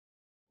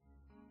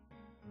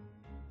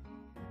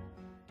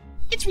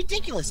It's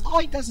ridiculous. All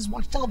he does is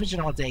watch television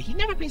all day. He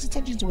never pays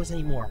attention to us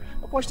anymore.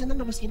 Of course,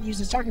 none of us can use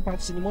his target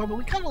practice anymore, but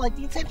we kind of like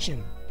the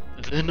attention.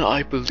 Then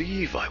I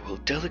believe I will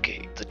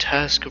delegate the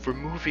task of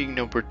removing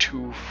number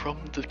 2 from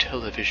the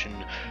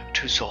television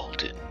to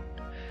Xaldin.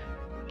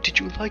 Did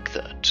you like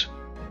that?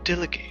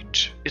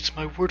 Delegate. It's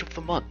my word of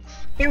the month.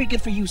 Very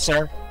good for you,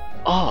 sir.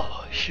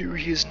 Ah, here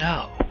he is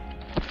now.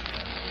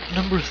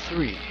 Number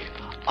 3.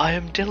 I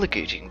am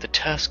delegating the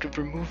task of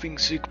removing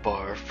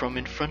Xigbar from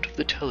in front of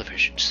the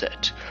television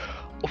set.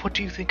 What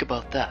do you think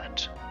about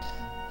that?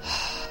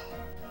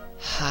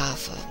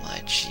 Half of my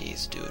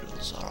cheese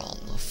doodles are on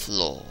the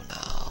floor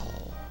now.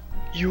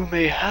 You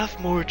may have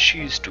more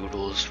cheese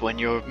doodles when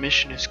your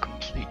mission is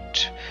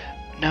complete.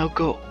 Now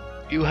go.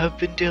 You have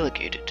been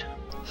delegated.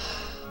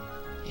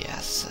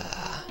 Yes, sir.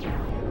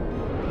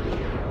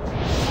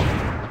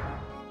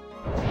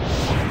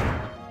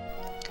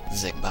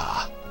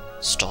 Xigbar,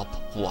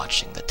 stop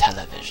watching the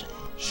television.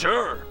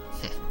 Sure.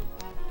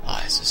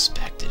 I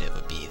suspected it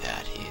would be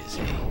that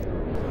easy.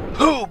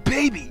 Oh,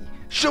 baby!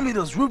 Show me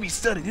those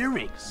ruby-studded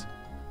earrings.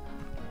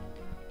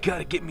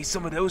 Gotta get me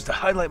some of those to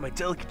highlight my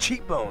delicate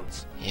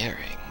cheekbones.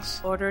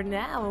 Earrings? Order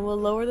now and we'll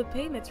lower the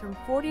payments from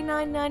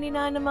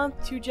 $49.99 a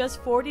month to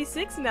just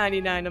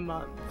 $46.99 a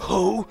month.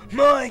 Oh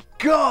my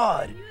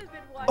god!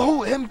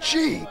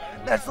 OMG!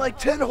 That's like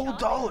 $10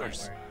 whole.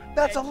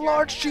 That's a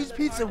large cheese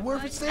pizza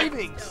worth of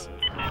savings.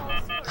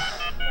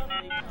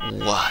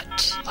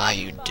 What are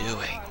you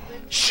doing?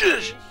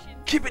 Shush!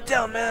 Keep it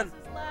down, man.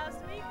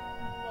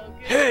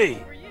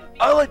 Hey!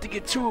 I like to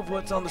get 2 of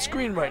what's on the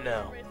screen right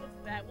now.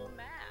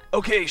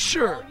 Okay,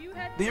 sure.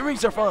 The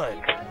earrings are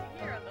fine.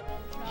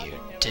 You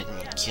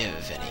didn't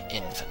give any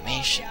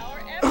information.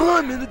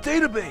 I'm in the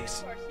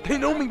database. They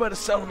know me by the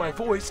sound of my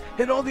voice,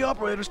 and all the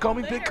operators call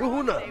me Big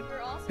Kahuna.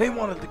 They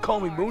wanted to call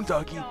me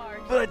Moondoggy,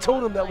 but I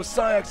told them that was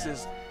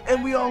Saix's,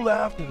 and we all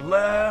laughed and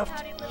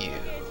laughed. You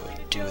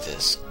do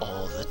this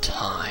all the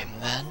time,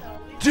 then?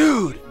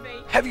 Dude,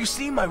 have you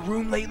seen my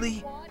room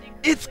lately?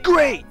 It's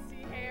great!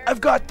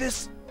 I've got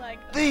this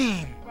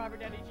theme.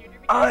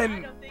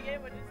 I'm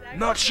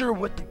not sure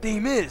what the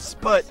theme is,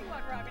 but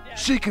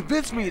she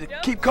convinced me to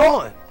keep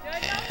going.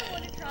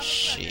 And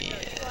she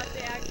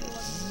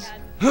is...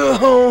 A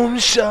home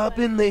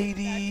shopping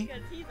lady.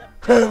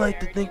 I like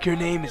to think her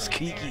name is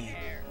Kiki.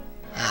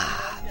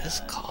 Ah,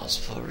 this calls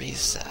for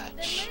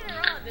research.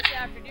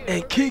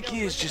 And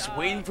Kiki is just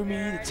waiting for me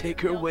to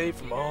take her away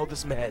from all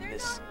this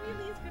madness.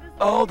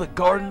 All the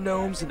garden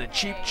gnomes and the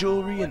cheap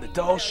jewelry and the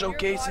doll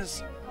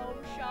showcases.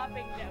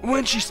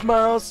 When she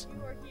smiles,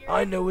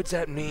 I know it's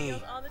at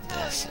me.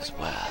 This is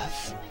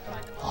worth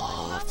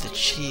all of the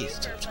cheese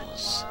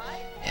doodles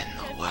in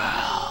the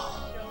world.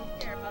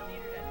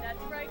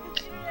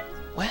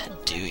 Where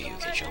do you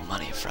get your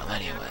money from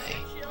anyway?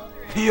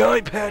 The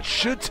iPad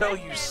should tell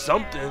you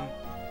something.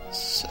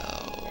 So,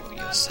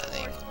 you're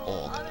selling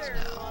organs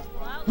now?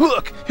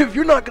 Look, if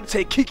you're not gonna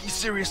take Kiki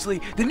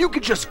seriously, then you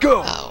can just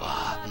go.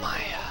 Oh,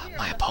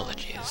 my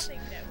apologies.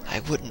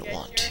 I wouldn't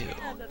want to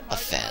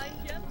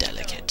offend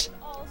delicate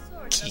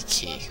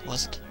Kiki,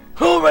 was it?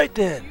 Alright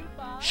then.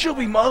 She'll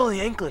be modeling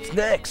anklets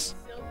next.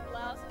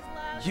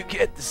 You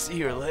get to see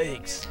her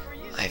legs.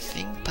 I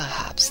think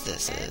perhaps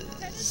this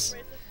is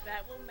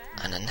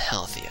an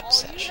unhealthy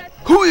obsession.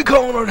 Who are you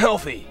calling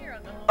unhealthy?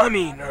 I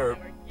mean,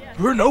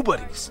 we're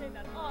nobodies.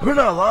 We're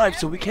not alive,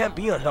 so we can't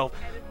be unhealthy.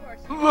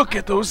 Look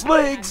at those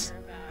legs.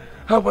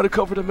 I want to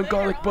cover them in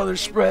garlic butter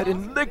spread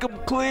and lick them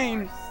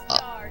clean.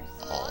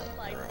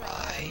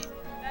 Alright.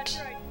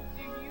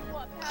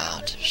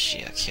 Out of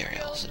sheer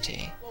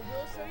curiosity,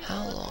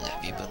 how long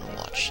have you been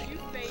watching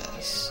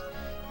this,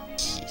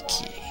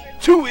 Kiki?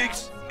 2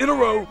 weeks in a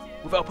row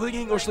without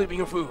blinking or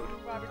sleeping or food.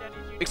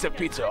 Except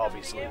pizza,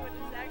 obviously.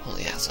 Well,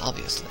 yes,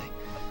 obviously.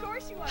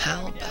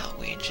 How about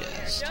we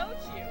just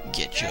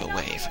get you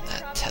away from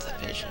that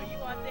television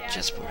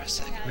just for a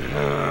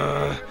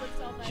second?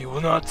 You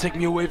will not take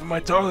me away from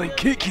my darling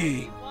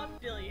Kiki.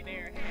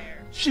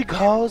 She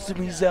calls to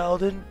me,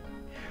 Xaldin.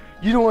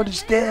 You don't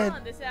understand.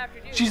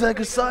 She's like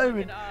a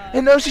siren,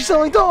 and now she's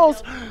selling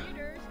dolls.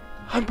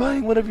 I'm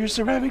buying one of your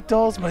ceramic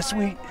dolls, my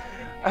sweet.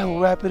 I will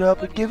wrap it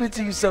up and give it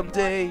to you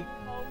someday.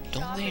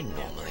 Don't they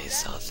normally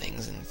sell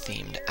things in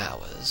themed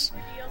hours,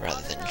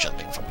 rather than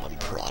jumping from one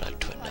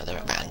product to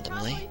another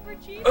randomly?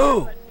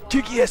 Oh,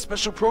 Kiki has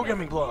special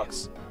programming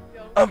blocks.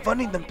 I'm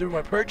funding them through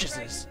my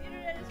purchases.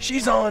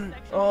 She's on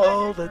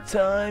all the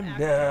time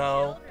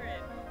now.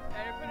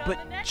 But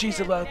she's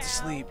allowed to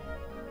sleep.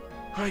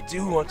 I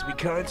do want to be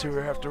kind to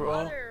her after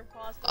all.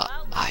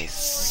 I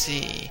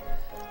see.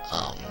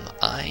 I'm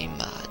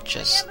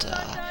just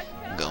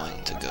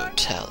going to go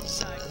tell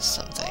Xemnas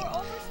something.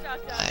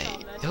 I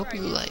hope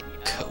you like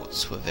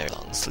coats with very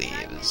long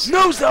sleeves.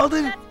 No,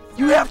 Xaldin!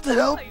 You have to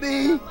help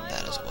me!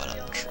 That is what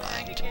I'm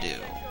trying to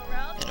do,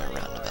 in a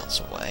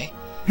roundabout way.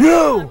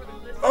 No!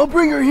 I'll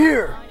bring her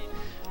here!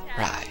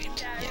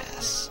 Right,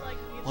 yes.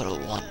 What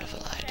a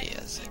wonderful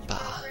idea,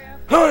 Xigbar.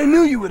 I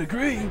knew you would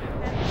agree!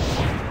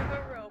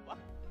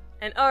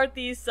 And aren't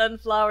these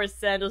sunflower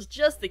sandals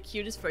just the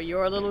cutest for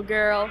your little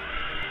girl?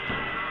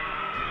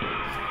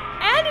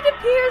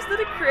 appears that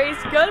a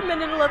crazed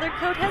gunman in a leather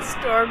coat has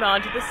stormed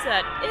onto the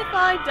set. If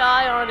I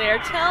die on air,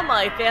 tell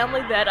my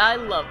family that I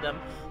love them.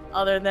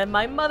 Other than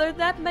my mother,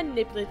 that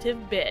manipulative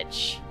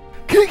bitch.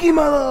 Kiki,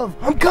 my love,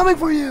 I'm coming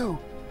for you!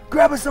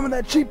 Grab us some of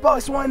that cheap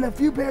box wine and that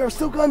few pair of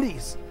silk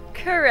undies.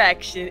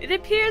 Correction. It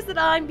appears that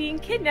I'm being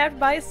kidnapped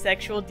by a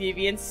sexual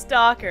deviant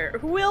stalker.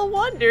 Will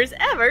wonders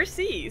ever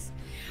cease?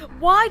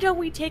 Why don't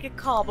we take a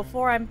call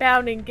before I'm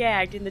bound and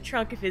gagged in the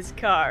trunk of his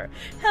car?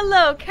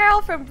 Hello,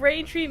 Carol from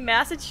Braintree,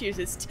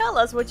 Massachusetts. Tell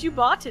us what you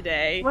bought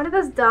today. One of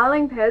those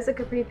darling pairs of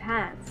capri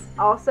pants.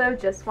 Also,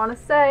 just want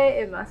to say,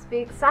 it must be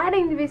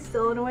exciting to be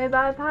stolen away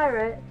by a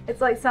pirate.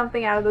 It's like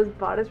something out of those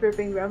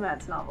bodice-ripping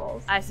romance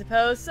novels. I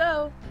suppose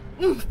so.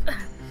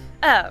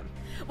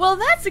 Well,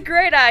 that's a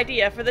great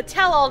idea for the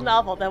tell-all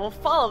novel that will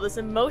follow this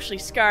emotionally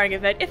scarring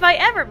event if I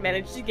ever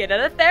manage to get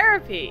out of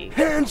therapy.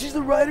 And she's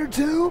a writer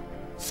too?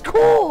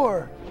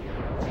 Score!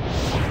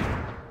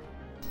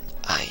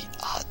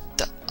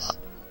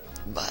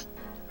 But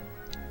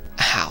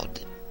how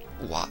did,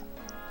 what?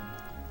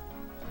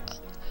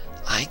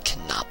 I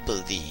cannot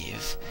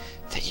believe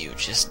that you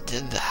just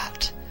did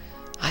that.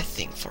 I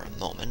think for a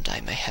moment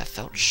I may have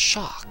felt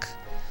shock,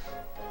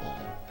 or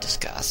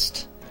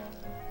disgust,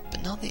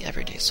 but not the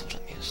everyday sort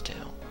I'm used to.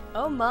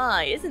 Oh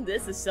my, isn't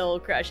this a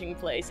soul-crushing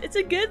place? It's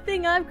a good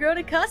thing I've grown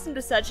accustomed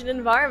to such an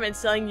environment,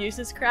 selling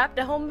useless crap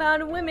to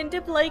homebound women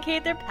to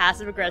placate their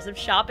passive-aggressive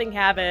shopping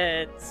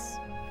habits.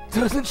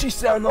 Doesn't she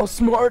sound all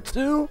smart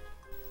too?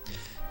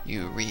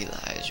 You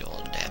realize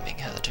you're damning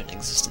her to an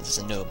existence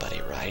as a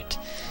nobody, right?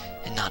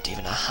 And not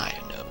even a higher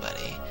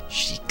nobody.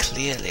 She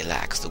clearly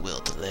lacks the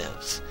will to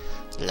live,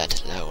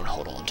 let alone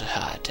hold on to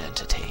her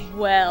identity.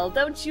 Well,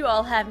 don't you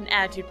all have an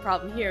attitude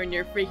problem here in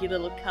your freaky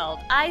little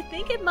cult. I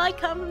think it might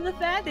come from the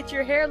fact that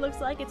your hair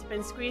looks like it's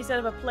been squeezed out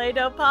of a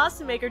Play-Doh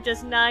pasta maker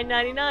just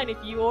 $9.99 if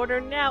you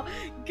order now.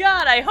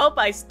 God, I hope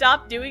I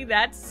stop doing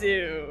that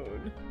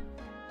soon.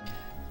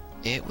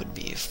 It would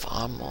be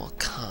far more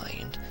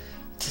kind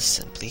to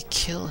simply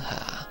kill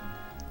her.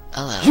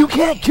 Allow You me.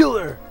 can't kill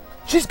her!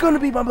 She's gonna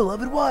be my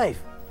beloved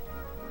wife!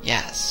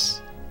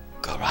 Yes,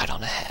 go right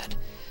on ahead.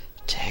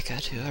 Take her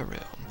to her room.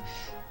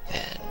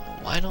 Then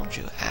why don't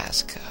you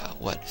ask her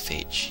what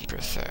fate she'd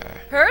prefer?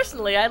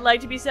 Personally, I'd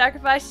like to be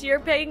sacrificed to your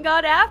pagan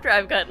god after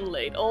I've gotten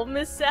laid. Old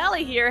Miss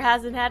Sally here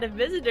hasn't had a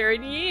visitor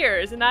in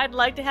years, and I'd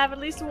like to have at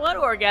least one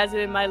orgasm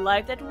in my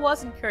life that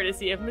wasn't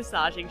courtesy of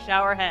massaging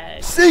shower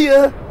heads. See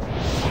ya!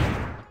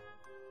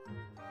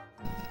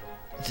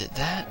 Did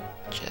that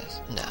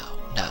just... No.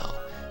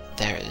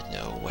 There is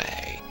no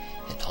way,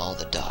 in all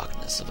the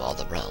darkness of all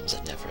the realms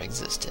that never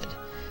existed,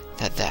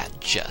 that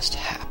just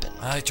happened.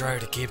 I try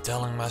to keep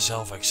telling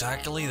myself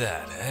exactly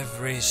that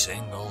every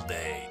single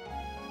day.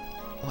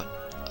 What?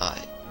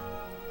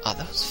 Are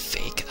those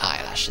fake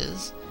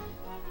eyelashes?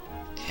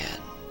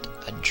 And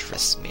a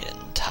dress made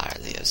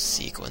entirely of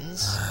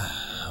sequins?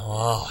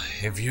 Well,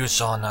 if you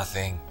saw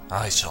nothing,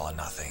 I saw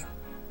nothing.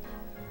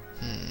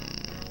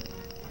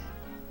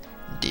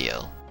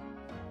 Deal.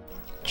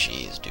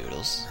 Cheese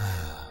doodles.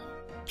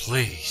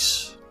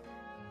 Please.